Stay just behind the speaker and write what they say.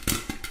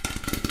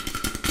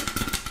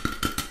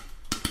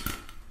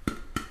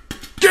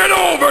Get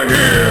over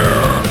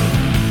here!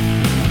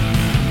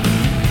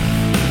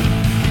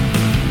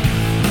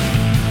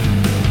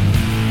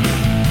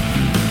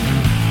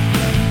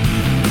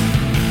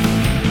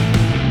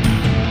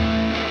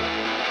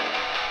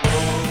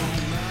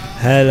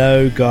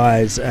 Hello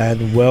guys,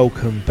 and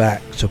welcome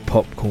back to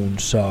Popcorn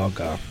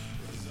Saga.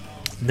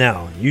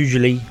 Now,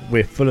 usually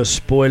we're full of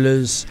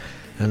spoilers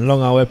and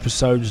long old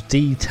episodes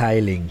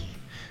detailing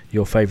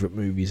your favourite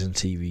movies and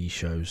TV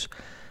shows,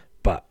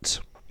 but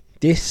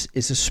this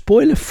is a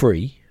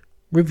spoiler-free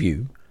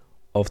review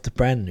of the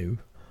brand new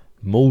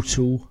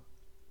Mortal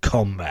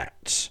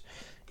Kombat.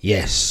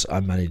 Yes, I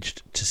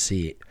managed to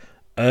see it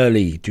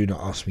early. Do not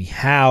ask me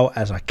how,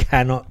 as I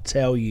cannot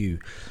tell you,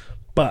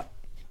 but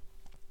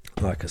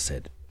like I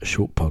said, a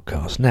short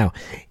podcast. Now,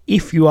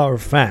 if you are a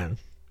fan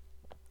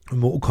of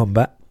Mortal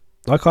Kombat,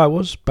 like I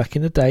was back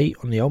in the day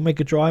on the old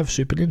Mega Drive,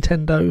 Super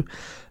Nintendo,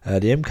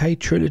 the MK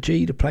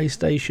Trilogy, the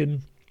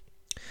PlayStation,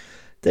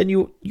 then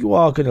you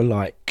are going to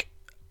like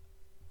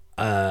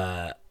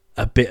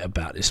a bit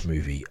about this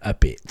movie, a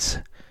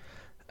bit.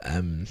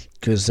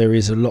 Because there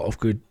is a lot of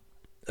good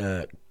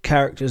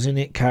characters in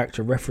it,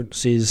 character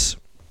references,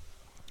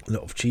 a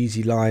lot of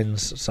cheesy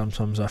lines.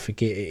 Sometimes I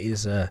forget it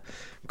is a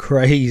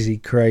crazy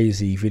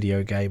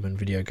video game, and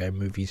video game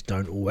movies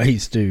don't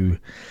always do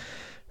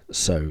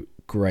so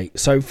great.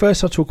 So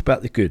first I'll talk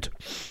about the good.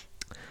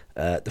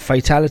 The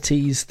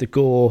fatalities, the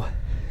gore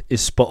is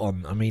spot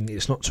on. I mean,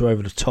 it's not too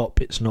over the top.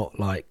 It's not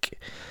like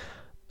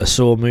a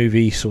Saw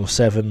movie, Saw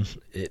 7.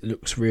 It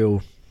looks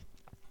real.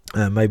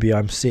 Maybe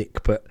I'm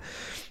sick, but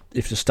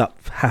if the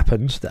stuff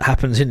that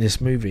happens in this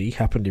movie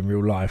happened in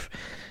real life,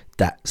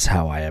 that's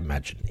how I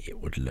imagine it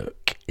would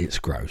look. It's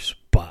gross,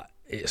 but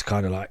it's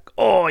kind of like,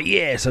 oh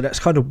yeah, so that's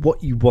kind of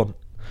what you want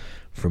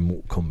from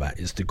Mortal Kombat,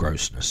 is the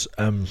grossness.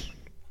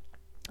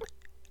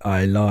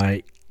 I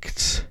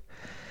liked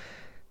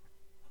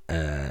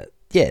the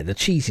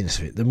cheesiness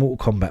of it, the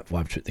Mortal Kombat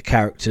vibe to it, the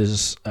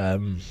characters.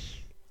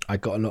 I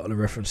got a lot of the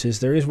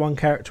references. There is one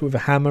character with a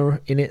hammer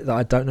in it that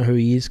I don't know who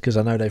he is, because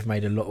I know they've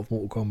made a lot of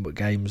Mortal Kombat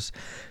games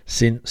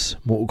since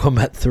Mortal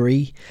Kombat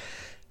 3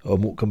 or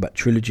Mortal Kombat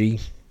Trilogy.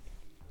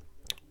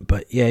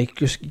 But yeah,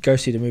 just go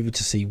see the movie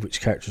to see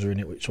which characters are in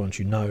it, which ones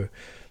you know.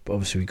 But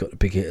obviously we got the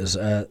big hitters.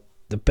 The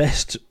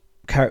best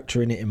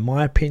character in it, in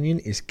my opinion,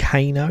 is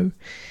Kano.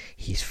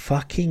 He's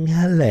fucking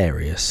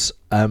hilarious.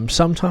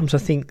 Sometimes I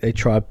think they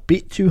try a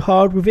bit too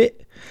hard with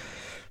it,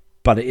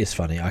 but it is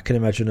funny. I can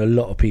imagine a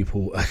lot of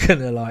people are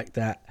gonna like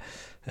that.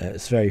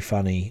 It's very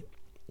funny,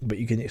 but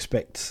you can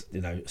expect,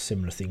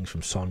 similar things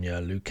from Sonya,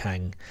 Liu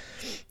Kang.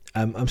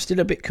 I'm still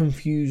a bit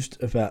confused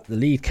about the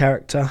lead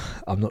character.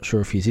 I'm not sure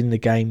if he's in the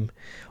game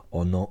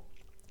or not.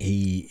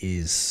 He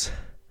is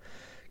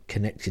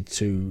connected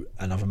to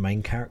another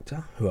main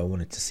character who I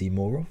wanted to see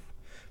more of,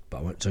 but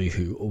I won't tell you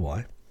who or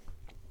why.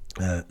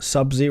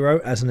 Sub-Zero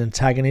as an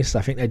antagonist,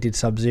 I think they did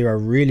Sub-Zero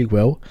really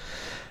well.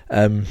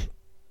 Some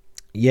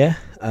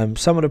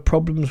of the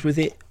problems with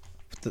it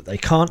that they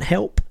can't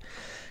help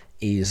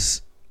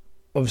is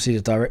obviously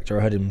the director,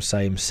 I heard him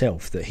say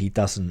himself that he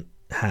doesn't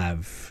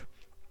have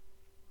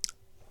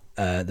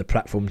the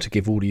platform to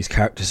give all these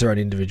characters their own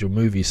individual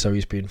movies, so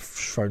he's been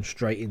thrown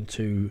straight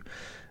into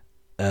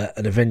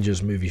an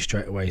Avengers movie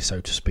straight away, so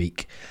to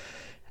speak,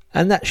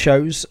 and that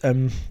shows.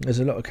 There's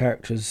a lot of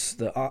characters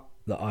that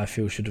I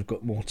feel should have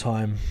got more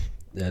time.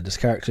 There's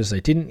characters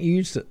they didn't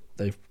use that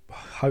they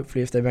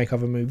hopefully, if they make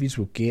other movies,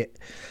 will get.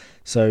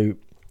 So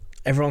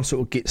everyone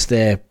sort of gets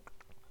their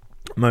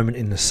moment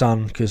in the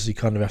sun, because you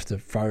kind of have to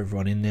throw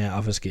everyone in there.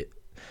 Others get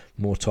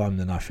more time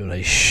than I feel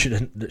they should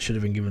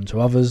have been given to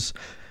others.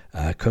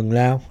 Kung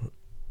Lao,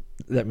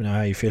 let me know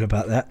how you feel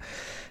about that.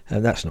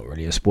 That's not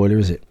really a spoiler,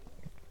 is it?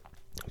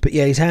 But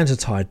yeah, his hands are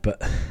tied,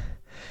 but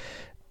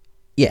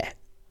yeah,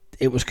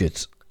 it was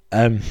good.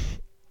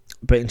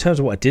 But in terms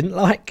of what I didn't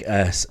like,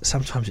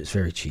 sometimes it's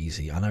very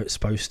cheesy. I know it's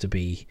supposed to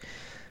be,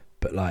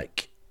 but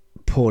like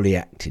poorly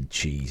acted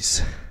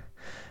cheese.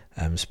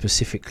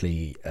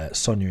 Specifically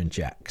Sonya and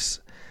Jax.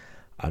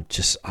 I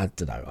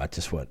don't know, I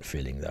just weren't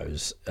feeling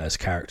those as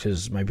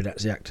characters. Maybe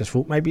that's the actor's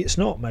fault, maybe it's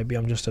not, maybe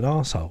I'm just an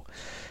arsehole.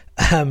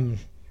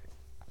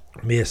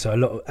 So a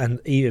lot of, and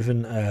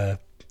even the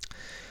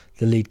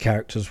lead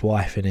character's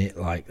wife in it,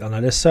 like, I know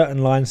there's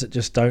certain lines that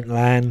just don't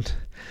land,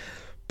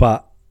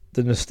 but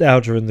the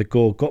nostalgia and the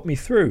gore got me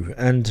through.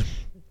 And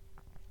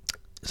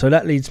so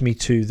that leads me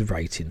to the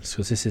ratings,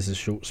 because this is a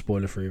short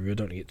spoiler-free review. I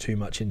don't want to get too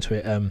much into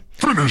it.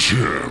 Finish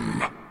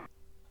him!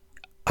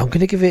 I'm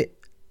going to give it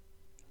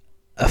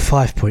a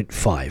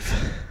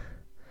 5.5.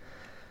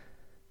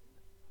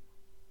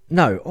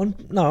 No, I'm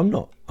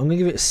not. I'm going to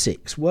give it a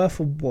 6. Worth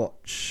a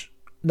watch.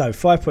 No,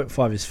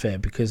 5.5 is fair,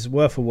 because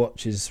worth a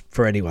watch is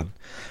for anyone.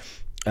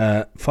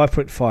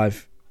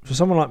 5.5 for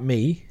someone like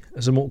me,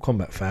 as a Mortal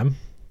Kombat fan,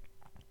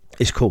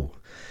 is cool.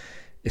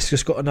 It's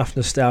just got enough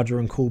nostalgia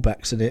and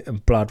callbacks in it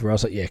and blood where I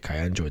was like, yeah, okay,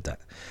 I enjoyed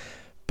that.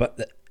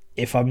 But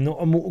if I'm not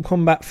a Mortal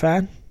Kombat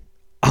fan,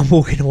 I'm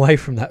walking away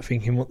from that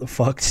thinking, what the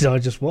fuck did I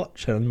just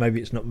watch? And maybe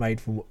it's not made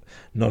for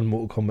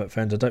non-Mortal Kombat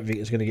fans. I don't think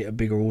it's going to get a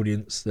bigger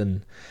audience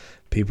than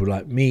people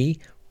like me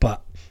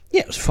But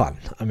yeah, it was fun.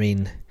 I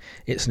mean,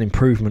 it's an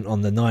improvement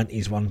on the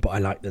 90s one, but I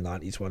like the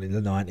 90s one in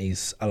the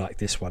 90s. I like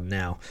this one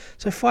now.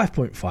 So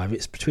 5.5,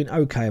 it's between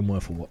okay and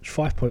worth a watch.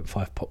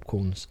 5.5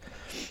 popcorns.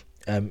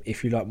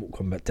 If you like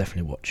Mortal Kombat,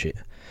 definitely watch it,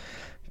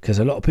 because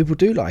a lot of people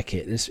do like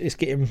it. It's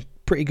getting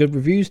pretty good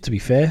reviews, to be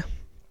fair.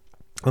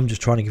 I'm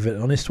just trying to give it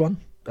an honest one.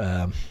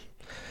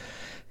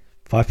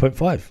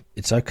 5.5,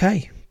 it's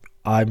okay.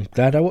 I'm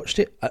glad I watched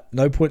it. At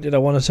no point did I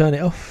want to turn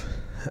it off.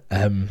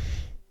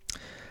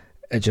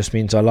 It just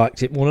means I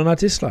liked it more than I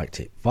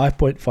disliked it.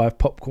 5.5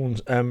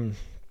 popcorns.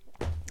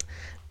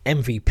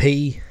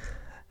 MVP,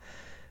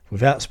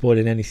 without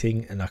spoiling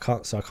anything, and I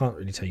can't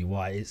really tell you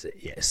why.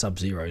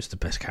 Sub-Zero is the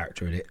best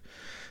character in it.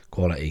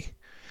 Quality.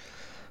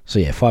 So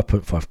yeah,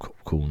 5.5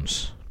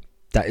 popcorns.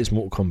 That is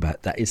Mortal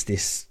Kombat. That is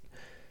this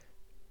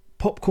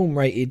popcorn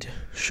rated,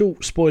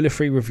 short,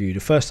 spoiler-free review.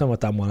 The first time I've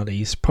done one of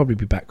these. Probably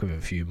be back with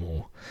a few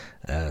more.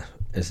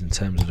 As in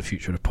terms of the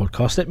future of the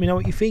podcast, let me know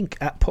what you think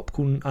at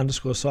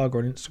popcorn_saga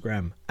on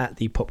Instagram, at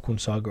the Popcorn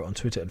Saga on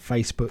Twitter and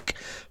Facebook,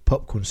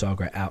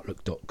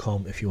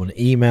 popcornsaga@outlook.com if you want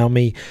to email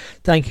me.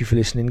 Thank you for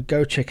listening.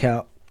 Go check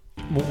out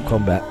Mortal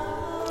Kombat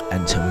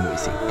and tell me what you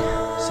think.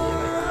 See you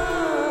later.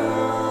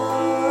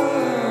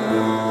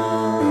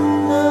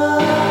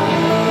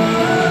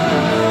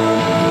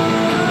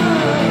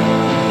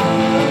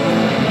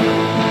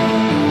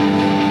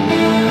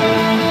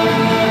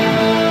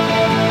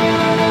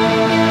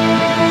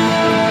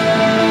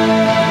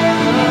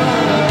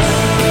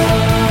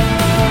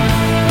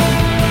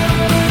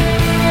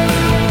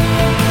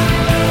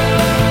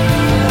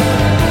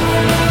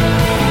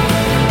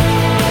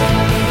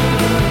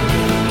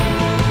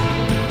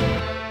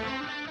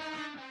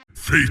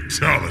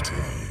 Fatality.